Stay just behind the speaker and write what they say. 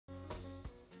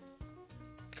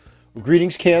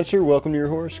Greetings, Cancer. Welcome to your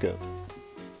horoscope.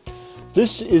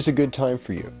 This is a good time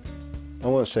for you. I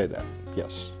want to say that,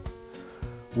 yes.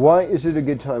 Why is it a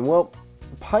good time? Well,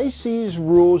 Pisces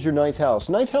rules your ninth house.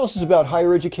 Ninth house is about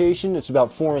higher education. It's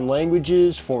about foreign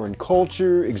languages, foreign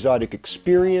culture, exotic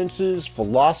experiences,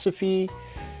 philosophy,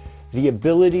 the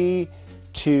ability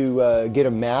to get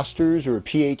a master's or a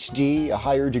PhD, a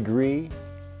higher degree,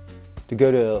 to go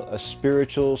to a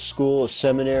spiritual school, a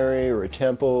seminary, or a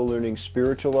temple learning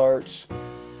spiritual arts,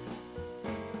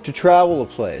 to travel a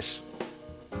place.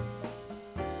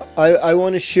 I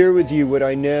want to share with you what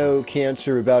I know,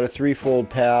 Cancer, about a threefold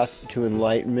path to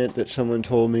enlightenment that someone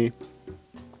told me.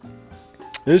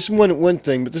 This is one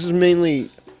thing, but this is mainly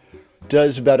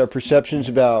does about our perceptions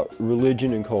about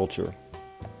religion and culture.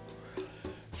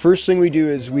 First thing we do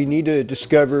is we need to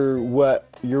discover what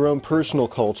your own personal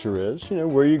culture is,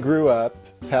 where you grew up,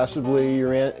 possibly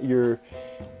your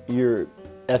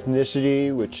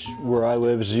ethnicity, which where I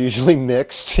live is usually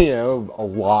mixed, a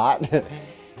lot.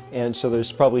 And so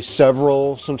there's probably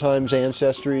several, sometimes,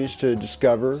 ancestries to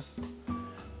discover.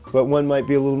 But one might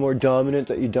be a little more dominant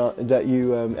that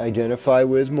you identify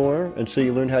with more, and so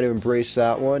you learn how to embrace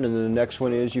that one. And then the next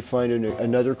one is you find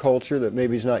another culture that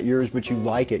maybe is not yours, but you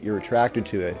like it, you're attracted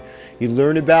to it. You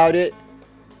learn about it,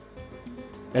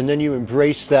 and then you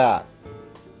embrace that.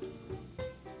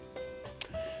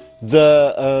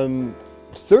 The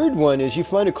third one is you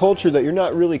find a culture that you're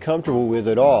not really comfortable with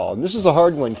at all. And this is a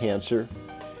hard one, Cancer.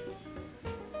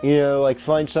 Like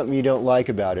find something you don't like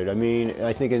about it. I mean,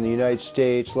 I think in the United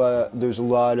States, there's a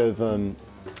lot of, I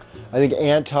think,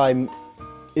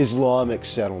 anti-Islamic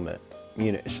sentiment.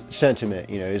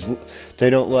 They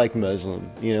don't like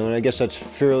Muslim. And I guess that's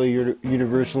fairly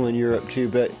universal in Europe too.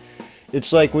 But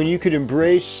it's like when you could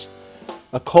embrace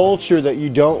a culture that you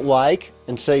don't like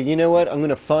and say, you know what, I'm going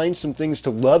to find some things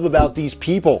to love about these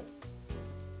people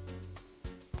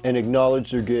and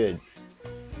acknowledge they're good.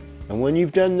 And when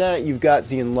you've done that, you've got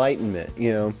the enlightenment,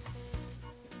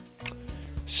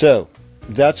 So,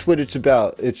 that's what it's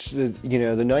about. It's, the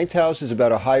ninth house is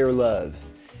about a higher love.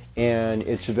 And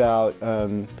it's about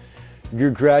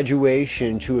your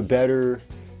graduation to a better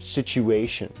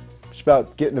situation. It's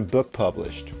about getting a book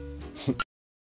published.